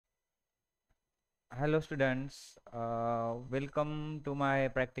Hello students, welcome to my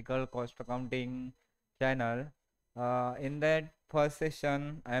practical cost accounting channel. In that first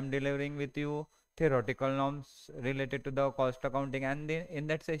session, I am delivering with you theoretical norms related to the cost accounting, and in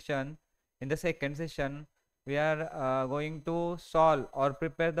that session, in the second session, we are going to solve or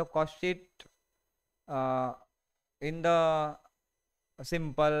prepare the cost sheet uh, in the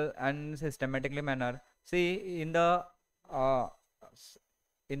simple and systematically manner. See uh,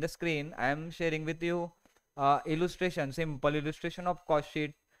 in the screen, I am sharing with you simple illustration of cost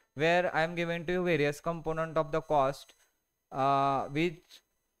sheet, where I am giving to you various component of the cost, which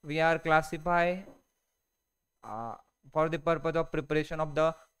we are classify uh, for the purpose of preparation of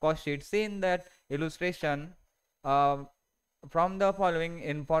the cost sheet. See in that illustration, uh, from the following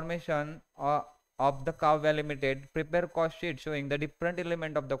information of the Kavya Limited, prepare cost sheet showing the different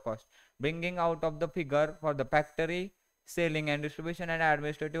element of the cost, bringing out of the figure for the factory, selling and distribution and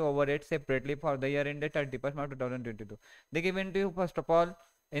administrative overhead separately for the year ended 31st March 2022. They given to you first of all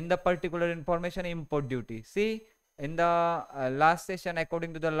in the particular information import duty. See in the last session,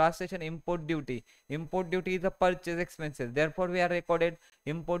 according to the last session, import duty is the purchase expenses. Therefore, we are recorded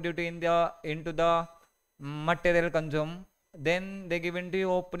import duty in the into the material consumed. Then they given to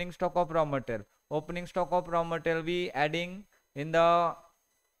you opening stock of raw material. Opening stock of raw material we adding in the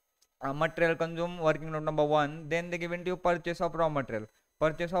material consumed working note number 1. Then they given to you purchase of raw material.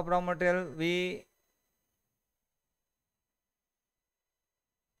 Purchase of raw material we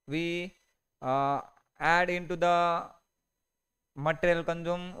add into the material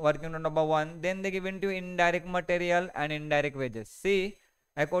consumed working note number 1. Then they given to you indirect material and indirect wages. See,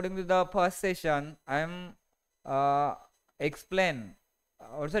 according to the first session, I am explain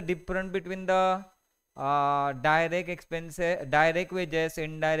what's the difference between the direct expenses, direct wages,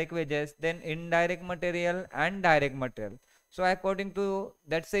 indirect wages, then indirect material and direct material. So according to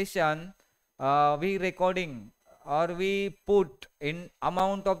that session, we recording or we put in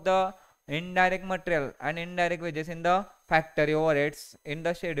amount of the indirect material and indirect wages in the factory overheads in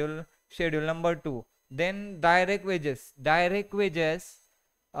the schedule number 2. Then direct wages,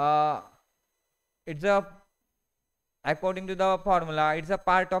 uh, it's a according to the formula, it's a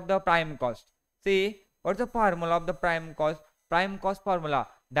part of the prime cost. See, what's the formula of the prime cost? Prime cost formula,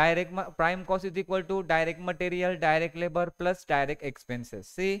 prime cost is equal to direct material, direct labor plus direct expenses.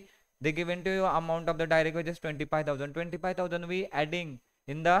 See, they given to you amount of the direct wages 25,000. 25,000 we adding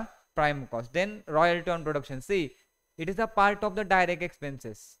in the prime cost. Then royalty on production. See, it is a part of the direct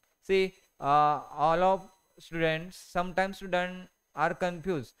expenses. See, all of students, sometimes students are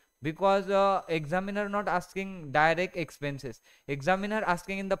confused because examiner not asking direct expenses, examiner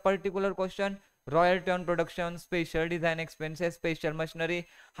asking in the particular question royalty on production, special design expenses, special machinery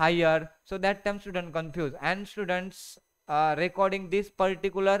hire. So that time student confused, and students recording this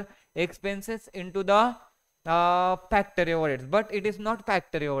particular expenses into the factory overheads, but it is not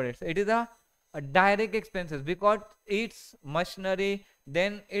factory overheads, it is a direct expenses because it's machinery,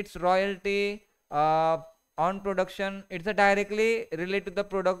 then it's royalty on production, it's a directly related to the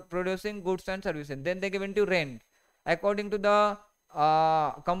product producing goods and services. Then they given to rent. According to the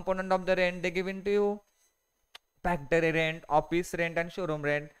component of the rent, they given to you factory rent, office rent and showroom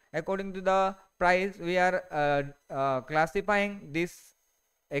rent. According to the price, we are classifying these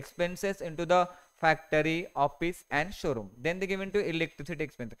expenses into the factory, office and showroom. Then they given to electricity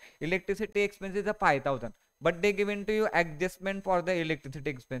expense. Electricity expense is a 5,000, but they given to you adjustment for the electricity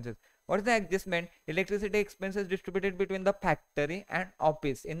expenses. What is the adjustment? Electricity expenses distributed between the factory and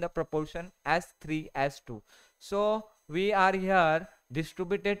office in the proportion as 3:2. So we are here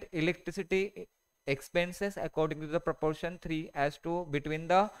distributed electricity expenses according to the proportion 3:2 between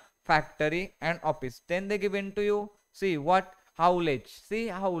the factory and office. Then they given to you, see what haulage. See,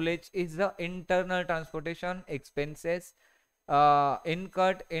 haulage is the internal transportation expenses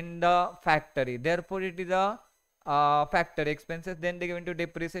incurred in the factory. Therefore, it is a factory expenses. Then they given to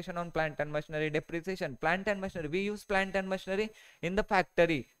depreciation on plant and machinery. Depreciation, plant and machinery. We use plant and machinery in the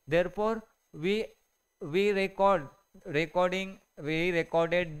factory. Therefore, we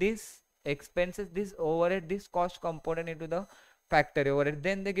recorded this expenses, this overhead, this cost component into the factory overhead.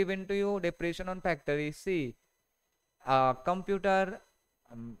 Then they given to you depreciation on factory. See, computer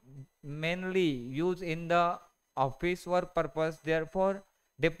mainly used in the office work purpose. Therefore,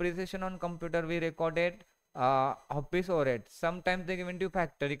 depreciation on computer we recorded office overhead. Sometimes they given to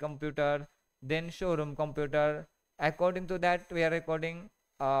factory computer, then showroom computer. According to that, we are recording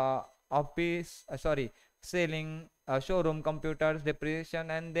office sorry selling showroom computers depreciation,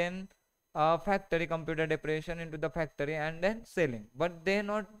 and then factory computer depreciation into the factory and then selling. But they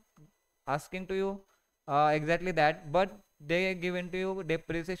not asking to you exactly that, but they given to you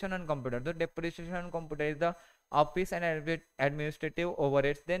depreciation on computer. So depreciation on computer is the office and administrative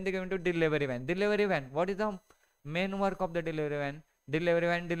overheads. Then they given to delivery van. Delivery van, what is the main work of the delivery van? Delivery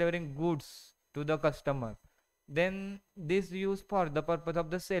van delivering goods to the customer. Then this used for the purpose of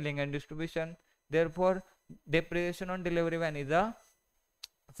the selling and distribution. Therefore depreciation on delivery van is a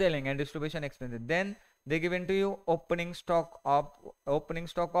selling and distribution expenses. Then they given to you opening stock of work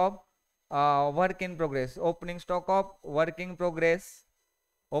in progress. Opening stock of work in progress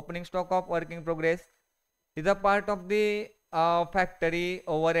is a part of the factory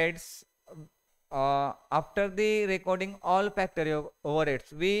overheads. After the recording all factory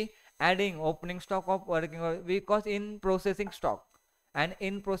overheads, we adding opening stock of working, because in processing stock, and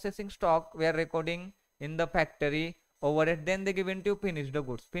in processing stock we are recording in the factory overhead. Then they given to finish the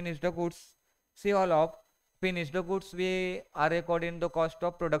goods. See, all of finished goods we are recording the cost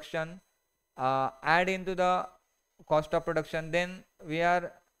of production, add into the cost of production. Then we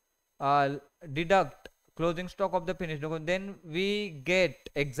are deduct closing stock of the finished goods. Then we get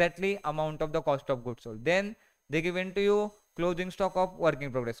exactly amount of the cost of goods sold. Then they given to you closing stock of work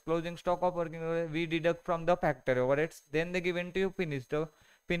in progress. We deduct from the factory overheads. Then they given to you finished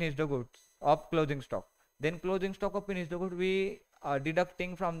goods of closing stock. Then closing stock of finished goods we are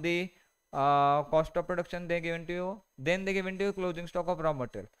deducting from the cost of production they given to you. Then they given to you closing stock of raw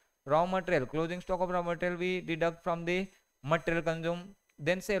material. Closing stock of raw material we deduct from the material consumed.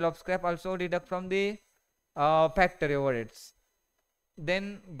 Then sale of scrap also deduct from the factory overheads.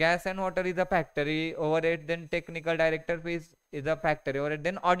 Then gas and water is a factory overhead. Then technical director fees is a factory overhead.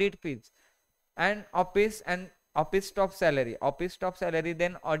 Then audit fees and office staff salary.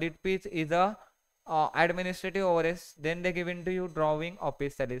 Then audit fees is a administrative overheads. Then they given to you drawing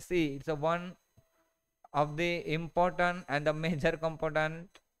office salary. See, it's a one of the important and the major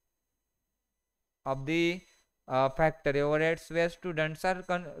component of the factory overheads, where students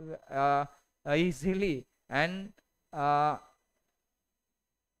are easily and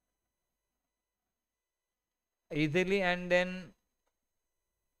then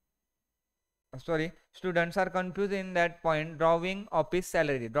students are confused in that point. Drawing office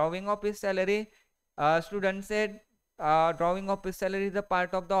salary, students said drawing office salary is a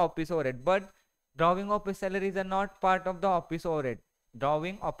part of the office overhead, but drawing office salary is not part of the office overhead.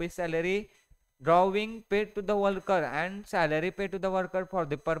 Drawing paid to the worker and salary paid to the worker for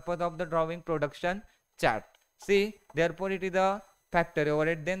the purpose of the drawing production chart. See, therefore it is a factory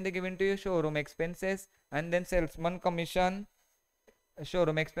overhead. Then they given to you showroom expenses and then salesman commission.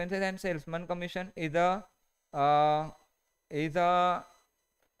 Showroom expenses and salesman commission is a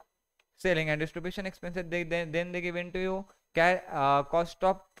selling and distribution expenses. Then they given to you cost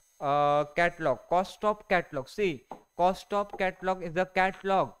of catalog. See, cost of catalog is the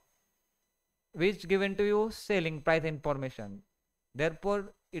catalog which given to you selling price information.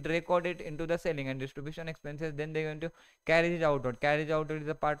 Therefore it recorded into the selling and distribution expenses. Then they going to carriage outward is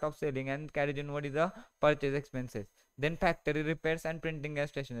a part of selling, and carriage inward is a purchase expenses. Then factory repairs and printing and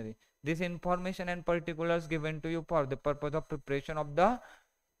stationery. This information and particulars given to you for the purpose of preparation of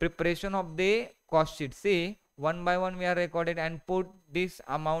the cost sheet. See, one by one we are recorded and put this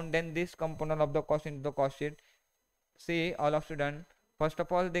amount, then this component of the cost into the cost sheet. See, all of student, first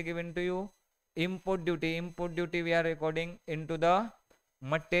of all they given to you import duty we are recording into the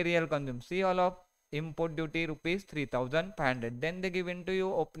material consumed. See, all of import duty rupees 3,500. Then they given to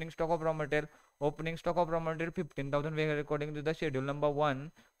you opening stock of raw material 15,000 we are recording to the schedule number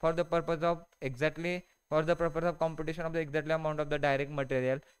 1 for the purpose of computation of the exactly amount of the direct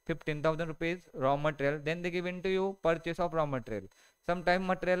material, 15,000 rupees raw material. Then they given to you purchase of raw material. Sometime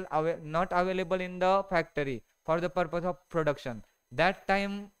material not available in the factory for the purpose of production. That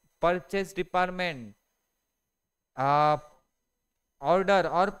time purchase department order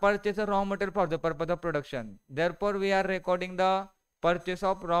or purchase a raw material for the purpose of production. Therefore we are recording the purchase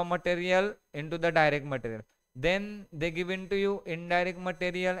of raw material into the direct material. Then they given to you indirect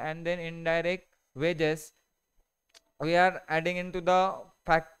material and then indirect wages we are adding into the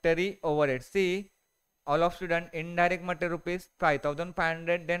factory overhead. See, all of student, indirect material rupees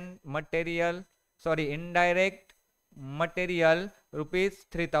 5,500. Then indirect material rupees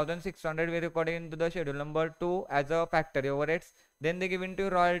 3,600 we recorded into the schedule number 2 as a factory overheads. Then they give into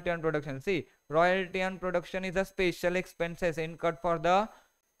royalty on production. See, royalty on production is a special expenses incurred for the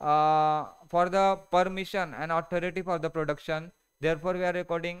permission and authority for the production. Therefore we are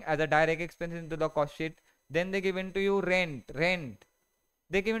recording as a direct expense into the cost sheet. Then they give into you rent.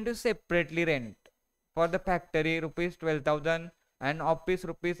 They give into separately rent for the factory rupees 12,000 and office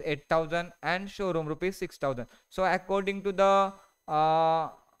rupees 8,000 and showroom rupees 6,000. So according to the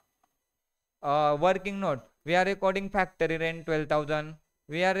working note, we are recording factory rent 12,000,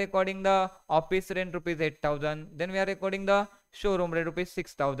 we are recording the office rent rupees 8,000, then we are recording the showroom rent rupees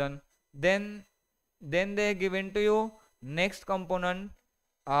 6,000. Then they given to you next component,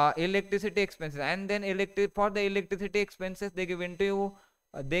 electricity expenses, and then for the electricity expenses they given to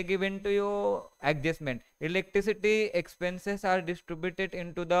you, adjustment. Electricity expenses are distributed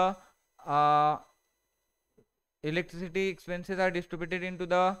into the uh, electricity expenses are distributed into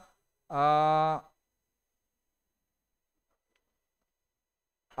the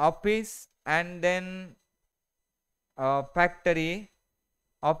office, and then factory,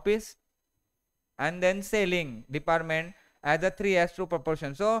 office, and then selling department as a 3:2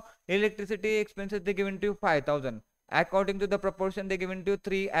 proportion. So electricity expenses they given to you 5,000. According to the proportion they given to you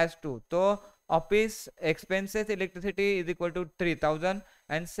 3:2. So office expenses electricity is equal to 3,000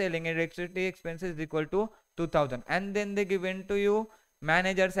 and selling electricity expenses is equal to 2,000. And then they given to you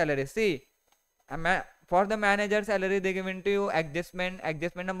manager salary. See, for the manager salary they given to you adjustment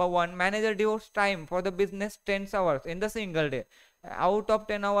number 1, manager devotes time for the business 10 hours in the single day. Out of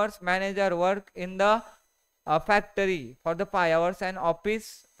 10 hours manager work in the factory for the 5 hours, and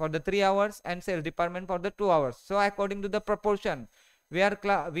office for the 3 hours, and sales department for the 2 hours. So according to the proportion we are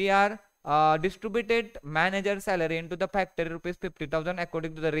distributed manager salary into the factory rupees 50,000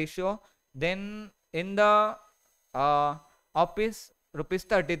 according to the ratio. Then in the office rupees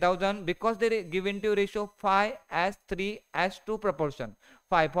 30,000, because they given to ratio 5:3:2 proportion,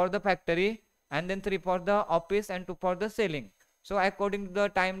 5 for the factory and then 3 for the office and 2 for the selling. So according to the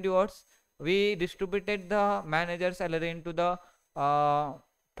time devotes we distributed the manager salary into the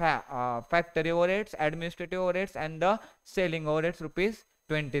factory overheads, administrative overheads, and the selling overheads rupees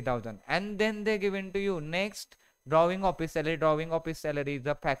 20,000. And then they given to you next drawing office salary. Drawing office salary is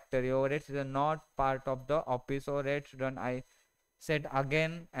the factory overheads, is not part of the office overheads. Then I said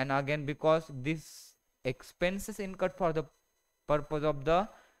again and again, because this expenses incurred for the purpose of the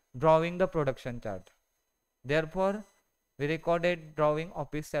drawing the production chart. Therefore we recorded drawing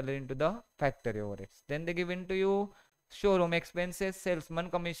office salary into the factory overheads. Then they given to you showroom expenses,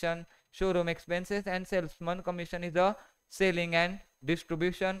 salesman commission. Showroom expenses and salesman commission is the selling and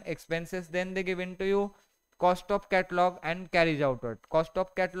distribution expenses. Then they given to you cost of catalog and carriage outward. Cost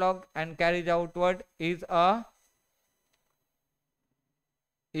of catalog and carriage outward is a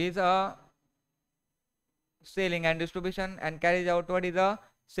selling and distribution, and carriage outward is a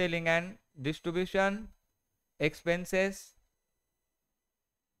selling and distribution expenses.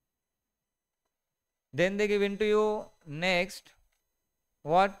 Then they given to you next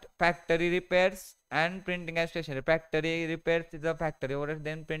what, factory repairs and printing and stationery. Factory repairs is a factory overhead,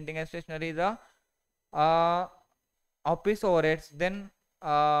 then printing and stationery is a office overheads. Then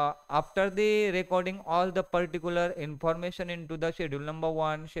after the recording all the particular information into the schedule number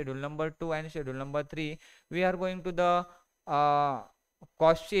 1, schedule number 2, and schedule number 3, we are going to the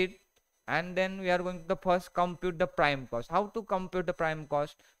cost sheet, and then we are going to first compute the prime cost. How to compute the prime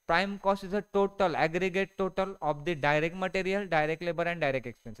cost? Prime cost is a total, aggregate total of the direct material, direct labor, and direct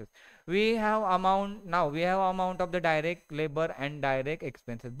expenses. We have amount, now we have amount of the direct labor and direct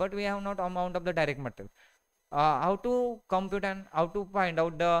expenses, but we have not amount of the direct material. How to compute and how to find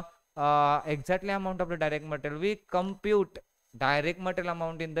out the exactly amount of the direct material? We compute direct material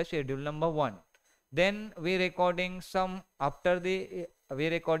amount in the schedule number 1. Then we recording some, after the we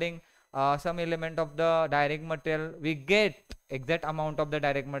recording some element of the direct material, we get exact amount of the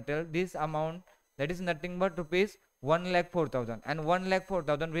direct material. This amount, that is nothing but rupees 1,04,000, and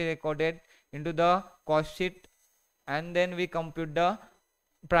 1,04,000 we recorded into the cost sheet, and then we compute the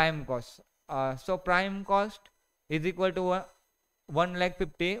prime cost. So prime cost is equal to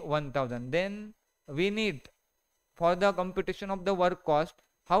 1,51,000. Then we need, for the computation of the work cost,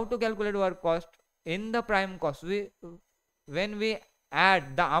 how to calculate work cost? In the prime cost, when we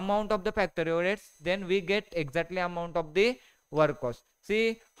add the amount of the factory overheads, then we get exactly amount of the work cost.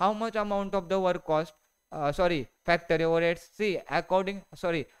 See how much amount of the work cost, factory overheads. See,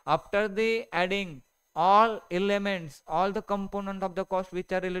 after the adding all elements, all the component of the cost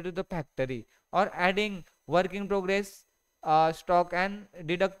which are related to the factory, or adding work in progress stock and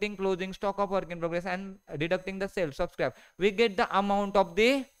deducting closing stock of work in progress and deducting the sales of scrap, we get the amount of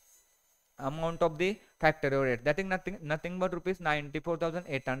the factory overhead. That is nothing but rupees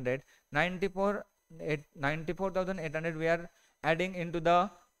 94,800. 94,800 we are adding into the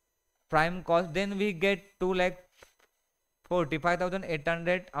prime cost. Then we get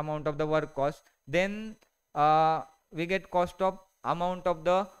 2,45,800 amount of the work cost. Then we get cost of amount of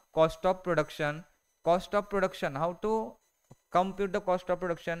the cost of production. Cost of production, how to compute the cost of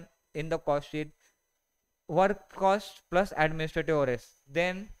production in the cost sheet? Work cost plus administrative overheads.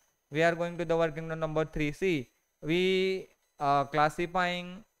 Then we are going to the working note number 3. See, we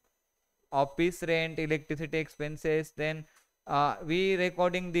classifying office rent, electricity expenses, then we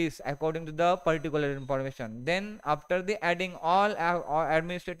recording this according to the particular information. Then after the adding all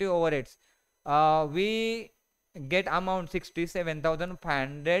administrative overheads, we get amount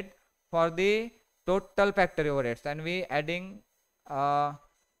 67,500 for the total factory overheads, and uh,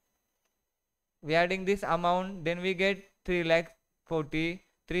 we adding this amount, then we get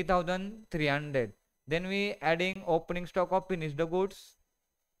 3,43,300. Then we adding opening stock of finished goods,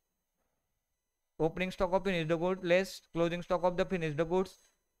 less closing stock of the finished goods.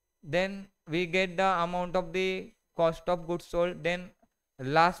 Then we get the amount of the cost of goods sold. Then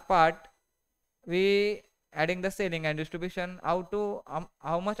last part, we adding the selling and distribution.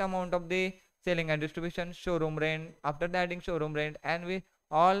 How much amount of the selling and distribution? Showroom rent. After the adding showroom rent, and we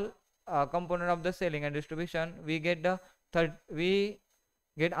all component of the selling and distribution, we get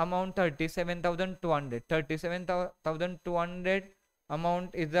amount 37,200. 37,200 amount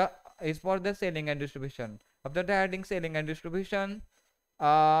is for the selling and distribution. After the adding selling and distribution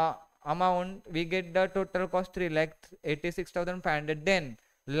amount, we get the total cost 3,86,500. Then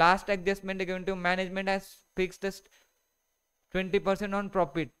last adjustment given to management has fixed 20% on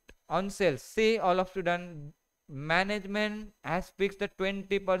profit on sales. See, all of student, management has fixed the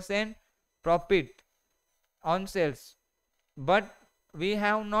 20% profit on sales, but we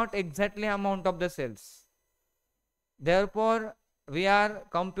have not exactly amount of the sales. Therefore, we are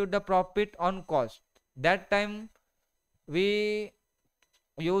compute the profit on cost. That time we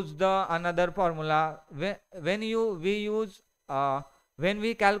use the another formula. When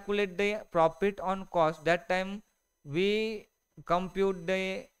we calculate the profit on cost, that time we compute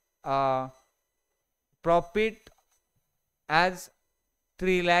the profit as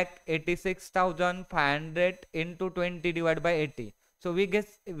 3,86,500 into 20 divided by 80. So we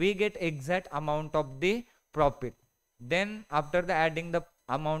get exact amount of the profit. Then after the adding the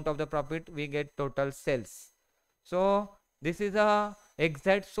amount of the profit, we get total sales. So this is a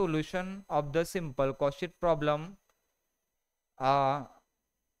exact solution of the simple cost sheet problem.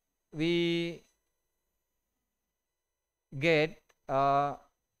 We get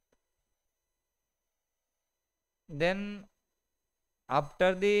then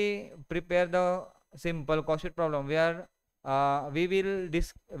after the prepare the simple cost sheet problem, where we will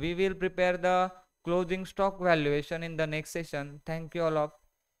prepare the closing stock valuation in the next session. Thank you all of